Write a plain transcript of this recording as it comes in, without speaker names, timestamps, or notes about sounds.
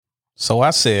So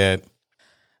I said,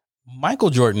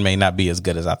 Michael Jordan may not be as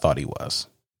good as I thought he was.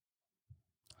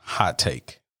 Hot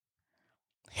take.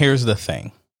 Here's the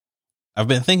thing. I've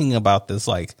been thinking about this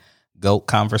like GOAT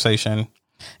conversation.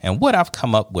 And what I've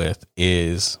come up with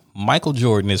is Michael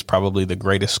Jordan is probably the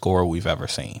greatest scorer we've ever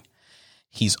seen.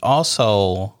 He's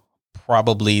also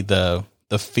probably the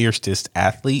fiercest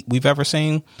athlete we've ever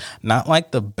seen. Not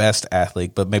like the best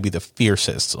athlete, but maybe the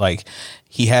fiercest. Like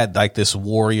he had like this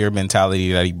warrior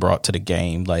mentality that he brought to the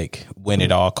game, like win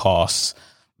at all costs,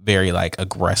 very like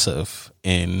aggressive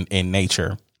in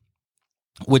nature,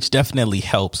 which definitely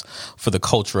helps for the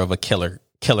culture of a killer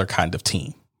kind of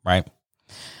team, right?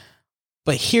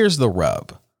 But here's the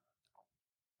rub.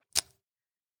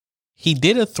 He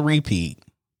did a three-peat,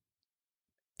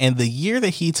 and the year that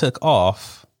he took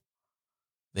off,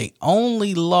 they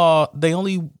only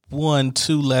won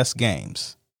 2 less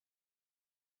games.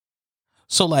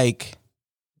 So like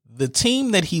the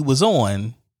team that he was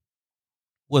on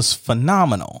was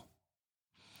phenomenal.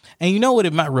 And you know what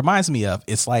it reminds me of?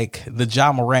 It's like the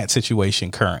Ja Morant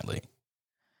situation currently.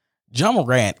 Ja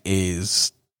Morant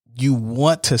is, you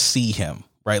want to see him,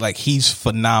 right? Like he's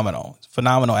phenomenal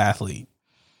athlete.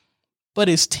 But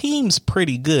his team's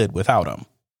pretty good without him.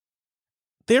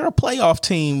 They're a playoff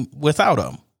team without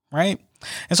him, right?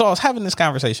 And so I was having this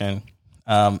conversation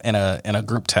in a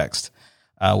group text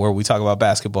where we talk about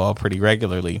basketball pretty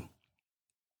regularly.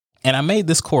 And I made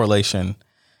this correlation.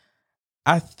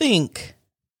 I think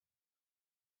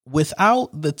without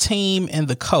the team and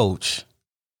the coach,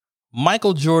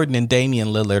 Michael Jordan and Damian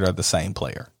Lillard are the same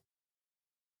player.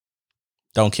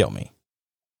 Don't kill me.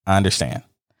 I understand.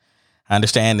 I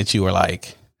understand that you are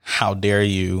like, how dare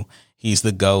you? He's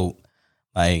the GOAT.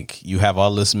 Like you have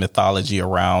all this mythology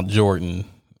around Jordan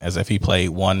as if he played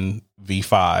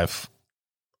 1v5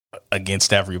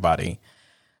 against everybody.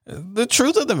 The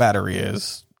truth of the matter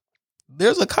is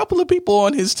there's a couple of people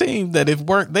on his team that if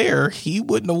weren't there, he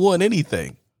wouldn't have won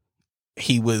anything.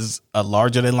 He was a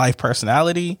larger than life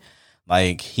personality.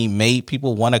 Like he made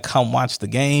people want to come watch the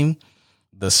game,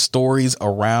 the stories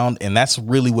around. And that's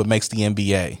really what makes the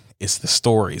NBA. It's the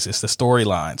stories. It's the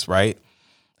storylines, right?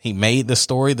 He made the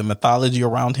story, the mythology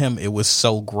around him. It was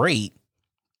so great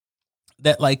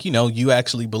that like, you know, you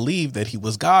actually believe that he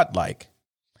was godlike.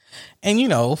 And, you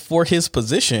know, for his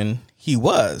position, he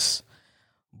was.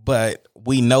 But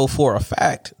we know for a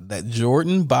fact that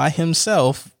Jordan by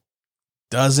himself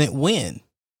doesn't win.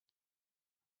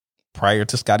 Prior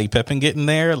to Scottie Pippen getting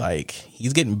there, like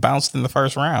he's getting bounced in the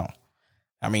first round.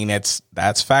 I mean, that's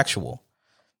factual.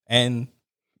 And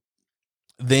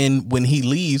then when he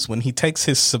leaves, when he takes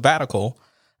his sabbatical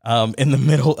in the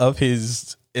middle of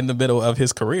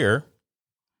his career,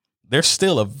 they're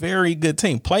still a very good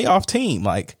team, playoff team.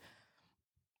 Like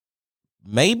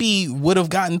maybe would have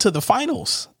gotten to the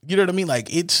finals. You know what I mean? Like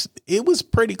it was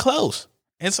pretty close.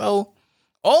 And so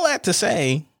all that to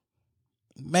say,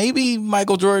 maybe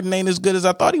Michael Jordan ain't as good as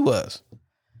I thought he was.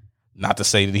 Not to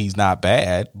say that he's not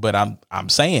bad, but I'm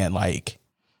saying like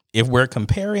if we're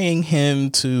comparing him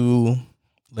to,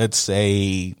 let's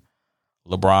say,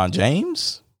 LeBron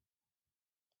James,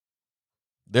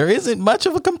 there isn't much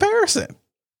of a comparison.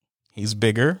 He's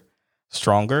bigger,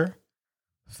 stronger,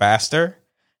 faster.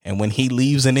 And when he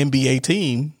leaves an NBA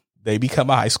team, they become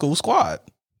a high school squad.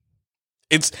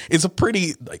 It's a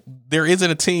pretty, like, there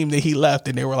isn't a team that he left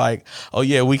and they were like, oh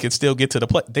yeah, we could still get to the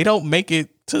play. They don't make it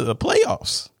to the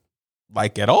playoffs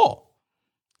like at all.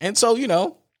 And so, you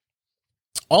know,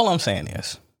 all I'm saying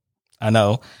is, I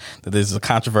know that this is a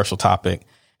controversial topic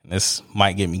and this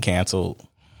might get me canceled.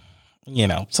 You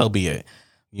know, so be it.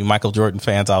 You Michael Jordan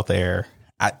fans out there,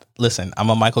 listen, I'm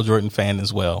a Michael Jordan fan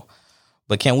as well.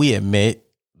 But can we admit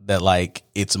that like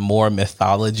it's more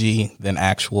mythology than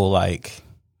actual like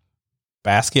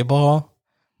basketball?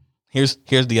 Here's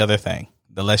the other thing.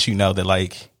 The less you know that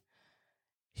like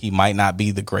he might not be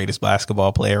the greatest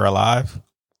basketball player alive,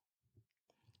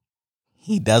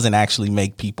 he doesn't actually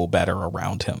make people better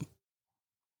around him.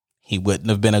 He wouldn't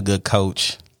have been a good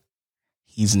coach.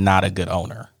 He's not a good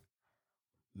owner.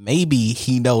 Maybe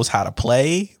he knows how to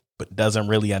play, but doesn't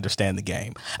really understand the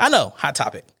game. I know, hot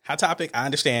topic. I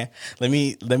understand. Let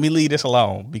me leave this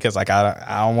alone because like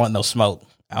I don't want no smoke.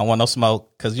 I don't want no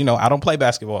smoke because, you know, I don't play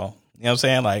basketball. You know what I'm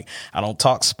saying? Like I don't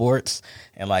talk sports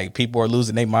and like people are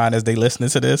losing their mind as they listening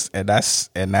to this. And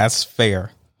that's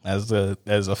fair. As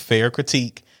a fair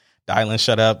critique. Dylan,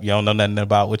 shut up. You don't know nothing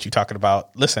about what you're talking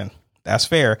about. Listen, that's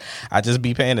fair. I just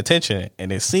be paying attention.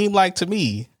 And it seemed like to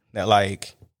me that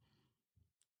like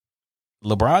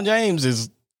LeBron James is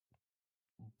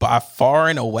by far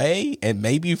and away, and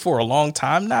maybe for a long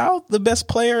time now, the best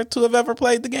player to have ever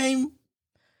played the game.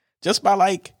 Just by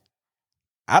like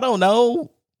I don't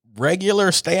know,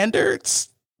 regular standards,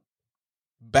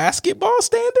 basketball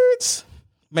standards.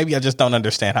 Maybe I just don't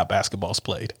understand how basketball's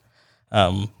played.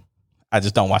 I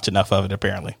just don't watch enough of it,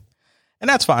 apparently. And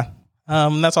that's fine.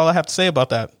 That's all I have to say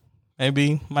about that.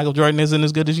 Maybe Michael Jordan isn't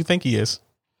as good as you think he is.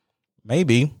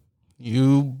 Maybe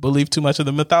you believe too much of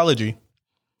the mythology.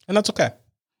 And that's okay.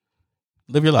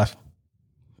 Live your life.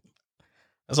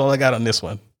 That's all I got on this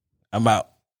one. I'm out.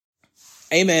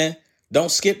 Hey, man,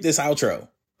 don't skip this outro.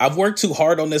 I've worked too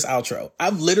hard on this outro.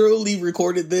 I've literally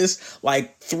recorded this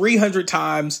like 300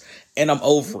 times and I'm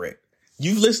over it.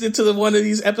 You've listened to one of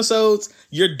these episodes.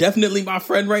 You're definitely my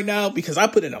friend right now because I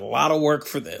put in a lot of work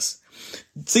for this.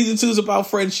 Season 2 is about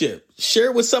friendship. Share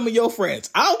it with some of your friends.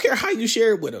 I don't care how you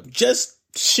share it with them. Just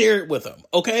share it with them,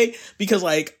 okay? Because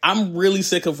like I'm really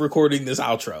sick of recording this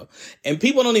outro. And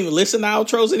people don't even listen to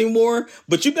outros anymore,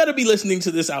 but you better be listening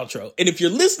to this outro. And if you're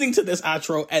listening to this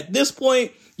outro at this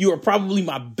point, you are probably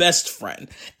my best friend.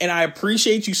 And I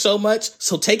appreciate you so much.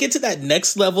 So take it to that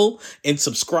next level and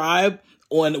subscribe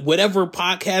on whatever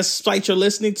podcast site you're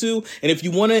listening to. And if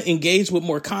you want to engage with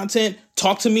more content,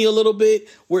 talk to me a little bit.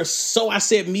 We're So I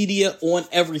Said Media on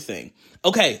everything.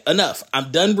 Okay, enough.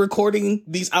 I'm done recording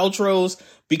these outros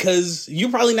because you're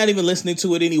probably not even listening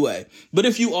to it anyway. But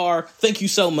if you are, thank you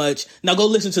so much. Now go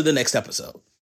listen to the next episode.